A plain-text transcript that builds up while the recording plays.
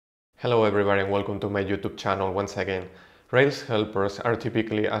Hello everybody and welcome to my YouTube channel once again. Rails helpers are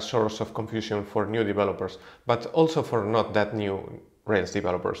typically a source of confusion for new developers, but also for not that new Rails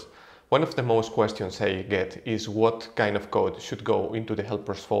developers. One of the most questions I get is what kind of code should go into the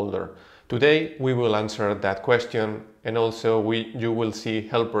helpers folder. Today we will answer that question, and also you will see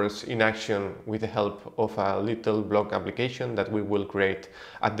helpers in action with the help of a little blog application that we will create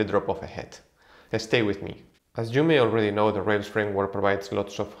at the drop of a hat. Stay with me. As you may already know, the Rails framework provides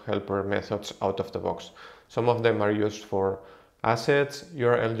lots of helper methods out of the box. Some of them are used for assets,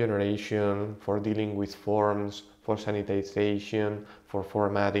 URL generation, for dealing with forms, for sanitization, for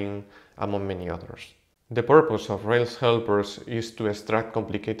formatting, among many others. The purpose of Rails helpers is to extract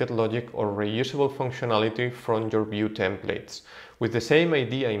complicated logic or reusable functionality from your Vue templates. With the same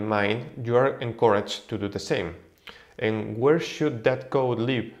idea in mind, you are encouraged to do the same. And where should that code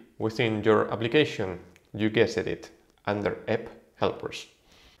live within your application? You guessed it, under App Helpers.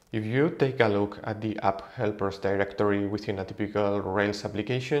 If you take a look at the App Helpers directory within a typical Rails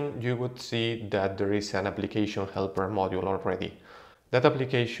application, you would see that there is an Application Helper module already. That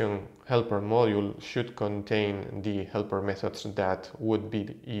Application Helper module should contain the helper methods that would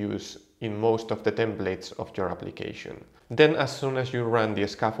be used in most of the templates of your application. Then as soon as you run the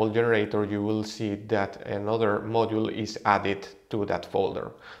scaffold generator, you will see that another module is added to that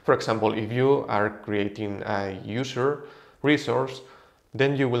folder. For example, if you are creating a user resource,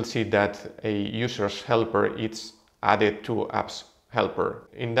 then you will see that a user's helper is added to apps helper.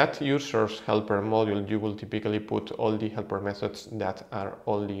 In that user's helper module, you will typically put all the helper methods that are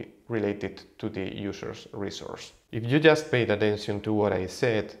only related to the user's resource. If you just paid attention to what I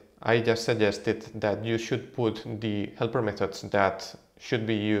said, I just suggested that you should put the helper methods that should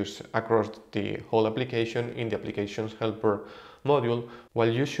be used across the whole application in the application's helper module, while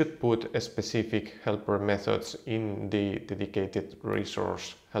you should put specific helper methods in the dedicated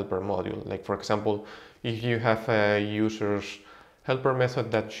resource helper module. Like for example, if you have a user's helper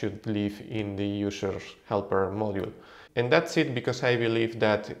method, that should live in the user's helper module. And that's it, because I believe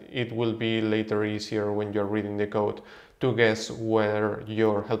that it will be later easier when you're reading the code to guess where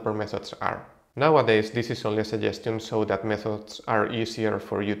your helper methods are. Nowadays, this is only a suggestion so that methods are easier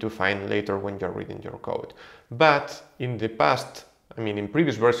for you to find later when you're reading your code. But in the past, in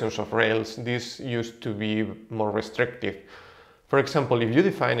previous versions of Rails, this used to be more restrictive. For example, if you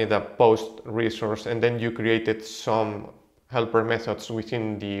defined a post resource and then you created some helper methods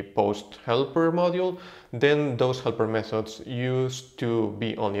within the PostsHelper module, then those helper methods used to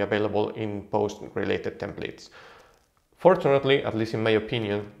be only available in post-related templates. Fortunately, at least in my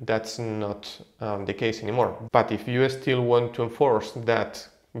opinion, that's not the case anymore. But if you still want to enforce that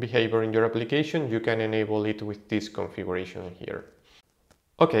behavior in your application, you can enable it with this configuration here.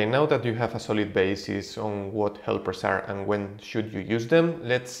 Okay, now that you have a solid basis on what helpers are and when should you use them,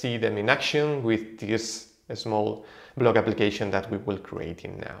 let's see them in action with this small blog application that we will create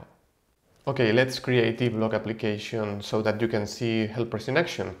in now. Okay, let's create the blog application so that you can see helpers in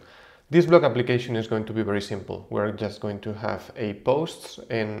action. This blog application is going to be very simple. We're just going to have a posts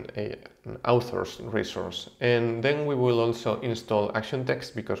and an author's resource. And then we will also install action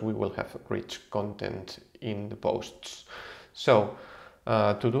text because we will have rich content in the posts. So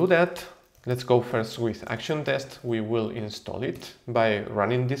to do that, let's go first with action test. We will install it by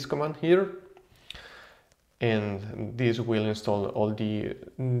running this command here. And this will install all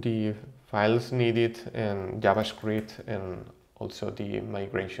the files needed and JavaScript and also the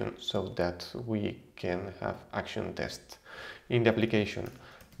migration so that we can have action test in the application.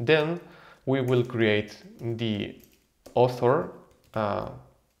 Then we will create the author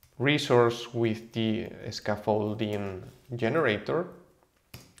resource with the scaffolding generator.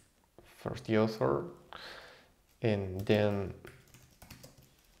 First the author and then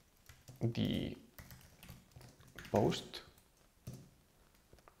the post.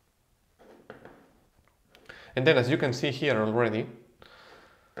 And then, as you can see here already,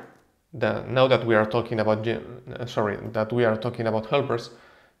 now that we are talking about helpers,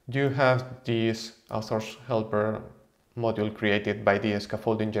 you have this author's helper module created by the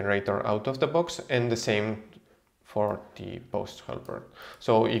scaffolding generator out of the box, and the same for the post helper.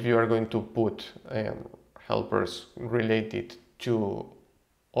 So if you are going to put helpers related to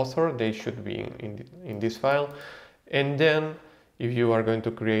author, they should be in this file. And then if you are going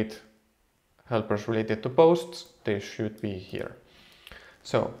to create helpers related to posts, they should be here.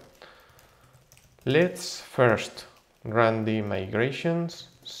 So let's first run the migrations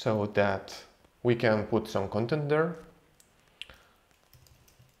so that we can put some content there.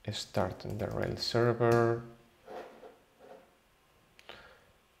 Start the Rails server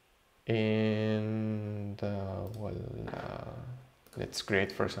and voila. Let's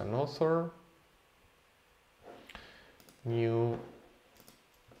create first an author, new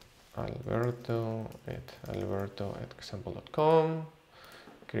Alberto at example.com,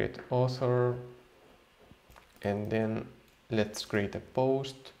 create author, and then let's create a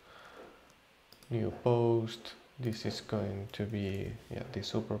post, new post. This is going to be the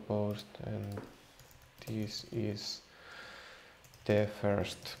super post, and this is the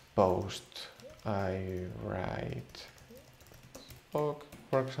first post I write, for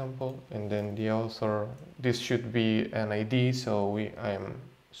example, and then the author. This should be an ID, so I am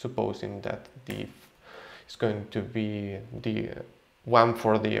supposing that the is going to be the one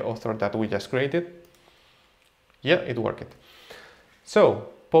for the author that we just created. Yeah, it worked. So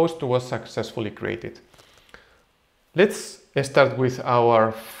post was successfully created. Let's start with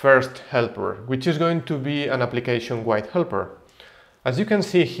our first helper, which is going to be an application-wide helper. As you can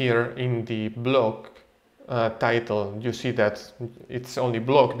see here in the blog title, you see that it's only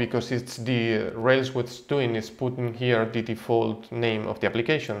blog because it's the Rails what's doing is putting here the default name of the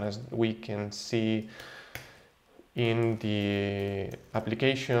application, as we can see in the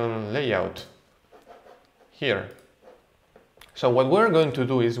application layout here. So what we're going to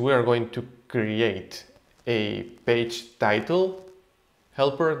do is we are going to create a page title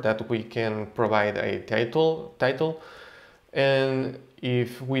helper that we can provide a title, and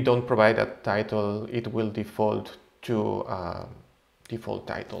if we don't provide that title, it will default to default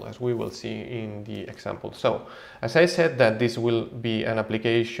title, as we will see in the example. So as I said, that this will be an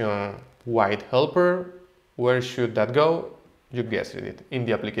application-wide helper. Where should that go? You guessed it, in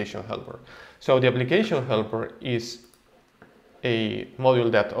the application helper. So the application helper is a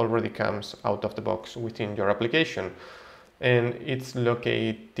module that already comes out of the box within your application, and it's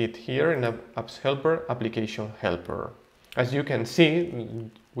located here in PostsHelper, application helper. As you can see,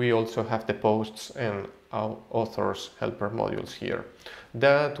 we also have the posts and our authors helper modules here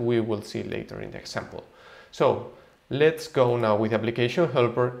that we will see later in the example. So let's go now with application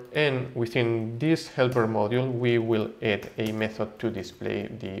helper, and within this helper module we will add a method to display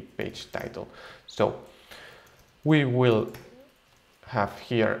the page title. So we will have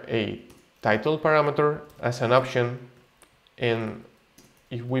here a title parameter as an option, and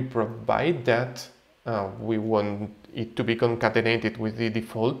if we provide that, we want it to be concatenated with the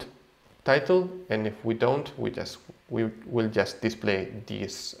default title, and if we don't, we will just display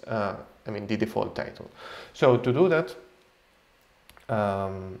this the default title. So to do that,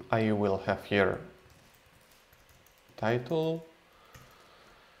 I will have here title,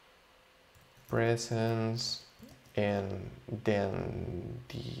 presence, and then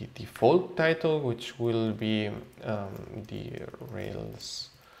the default title, which will be the Rails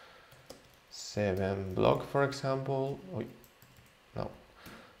 7 blog, for example.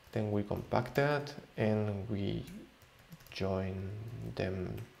 Then we compact that and we join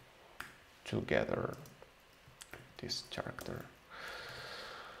them together, this character.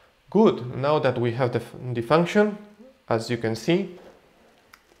 Good. Now that we have the function, as you can see,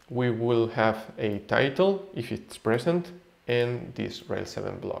 we will have a title if it's present and this Rails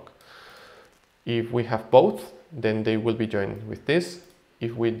 7 blog. If we have both, then they will be joined with this.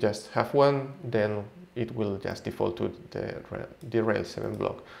 If we just have one, then it will just default to the Rails 7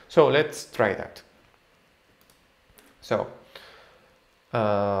 blog. So let's try that. So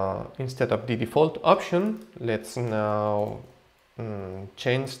instead of the default option, let's now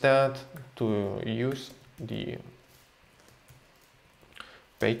change that to use the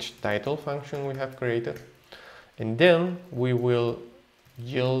page title function we have created, and then we will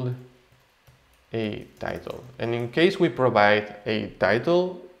yield a title. And in case we provide a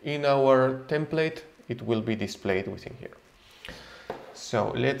title in our template, it will be displayed within here.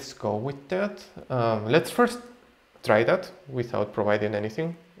 So let's go with that. Let's first try that without providing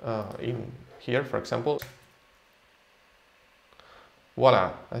anything in here, for example.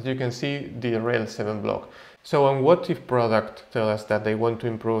 Voila, as you can see, the Rails 7 blog. So on What If product tell us that they want to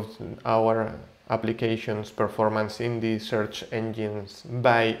improve our application's performance in the search engines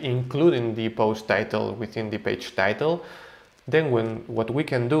by including the post title within the page title, then what we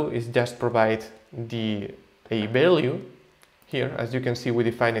can do is just provide a value here. As you can see, we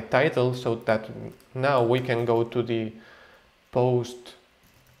define a title so that now we can go to the post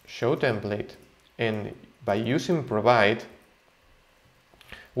show template, and by using provide,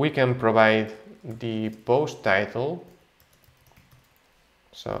 we can provide the post title.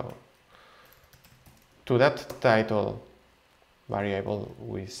 So to that title variable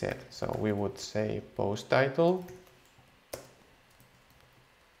we set, so we would say post title,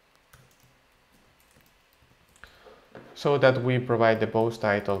 so that we provide the post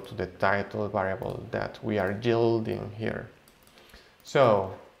title to the title variable that we are yielding here.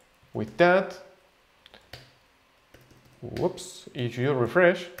 So with that, whoops, if you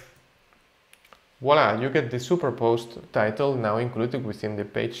refresh, voila, you get the super post title now included within the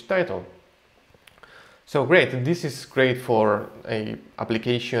page title. So great, this is great for a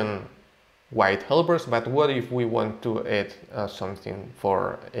application wide helpers, but what if we want to add something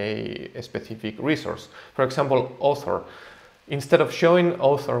for a specific resource? For example, author. Instead of showing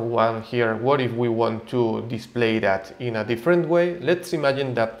author one here, what if we want to display that in a different way? Let's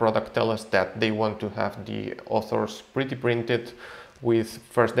imagine that product tells us that they want to have the authors pretty printed with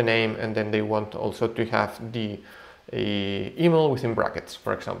first the name, and then they want also to have the email within brackets,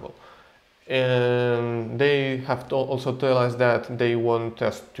 for example. And they have to also tell us that they want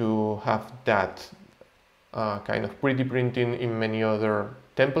us to have that kind of pretty printing in many other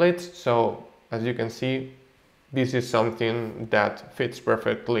templates. So as you can see, this is something that fits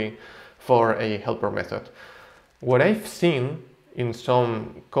perfectly for a helper method. What I've seen in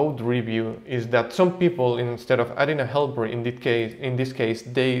some code review is that some people, instead of adding a helper, in this case,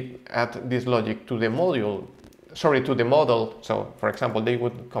 they add this logic to the module, to the model. So for example, they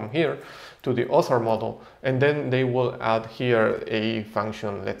would come here to the author model, and then they will add here a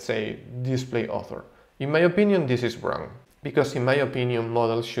function, let's say display author. In my opinion, this is wrong, because in my opinion,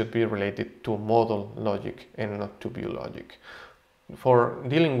 models should be related to model logic and not to view logic. For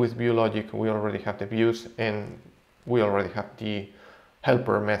dealing with view logic, we already have the views, and we already have the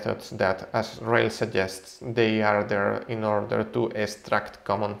helper methods that, as Rails suggests, they are there in order to extract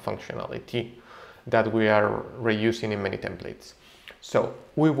common functionality that we are reusing in many templates. So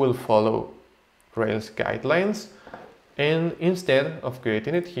we will follow Rails guidelines, and instead of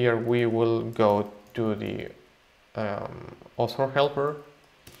creating it here, we will go to the author helper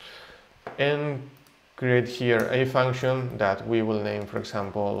and create here a function that we will name, for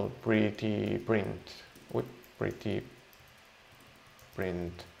example, pretty print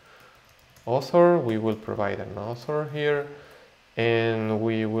author. We will provide an author here, and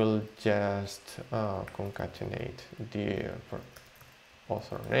we will just concatenate the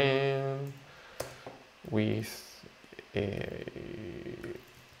author name with a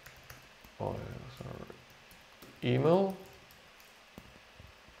author email.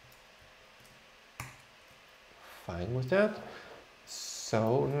 Fine with that.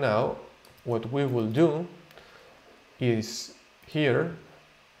 So now what we will do is here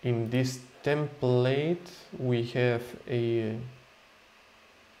in this template we have a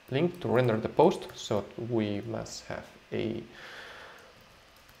link to render the post, so we must have a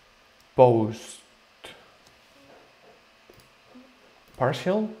post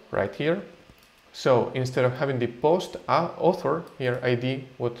partial right here. So instead of having the post author here ID,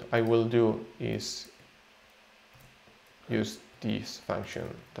 what I will do is use this function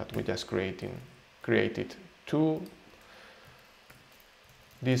that we just created to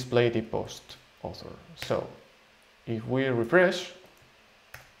display the post author. So if we refresh,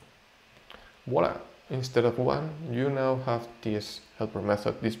 voila, instead of one, you now have this helper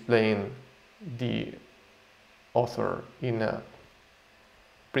method displaying the author in a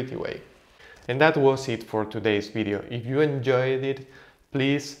pretty way. And that was it for today's video. If you enjoyed it,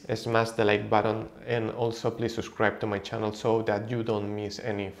 please smash the like button, and also please subscribe to my channel so that you don't miss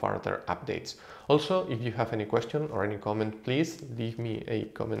any further updates. Also, if you have any question or any comment, please leave me a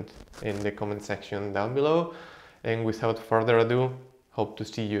comment in the comment section down below. And without further ado, hope to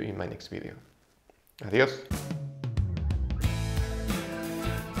see you in my next video. Adiós!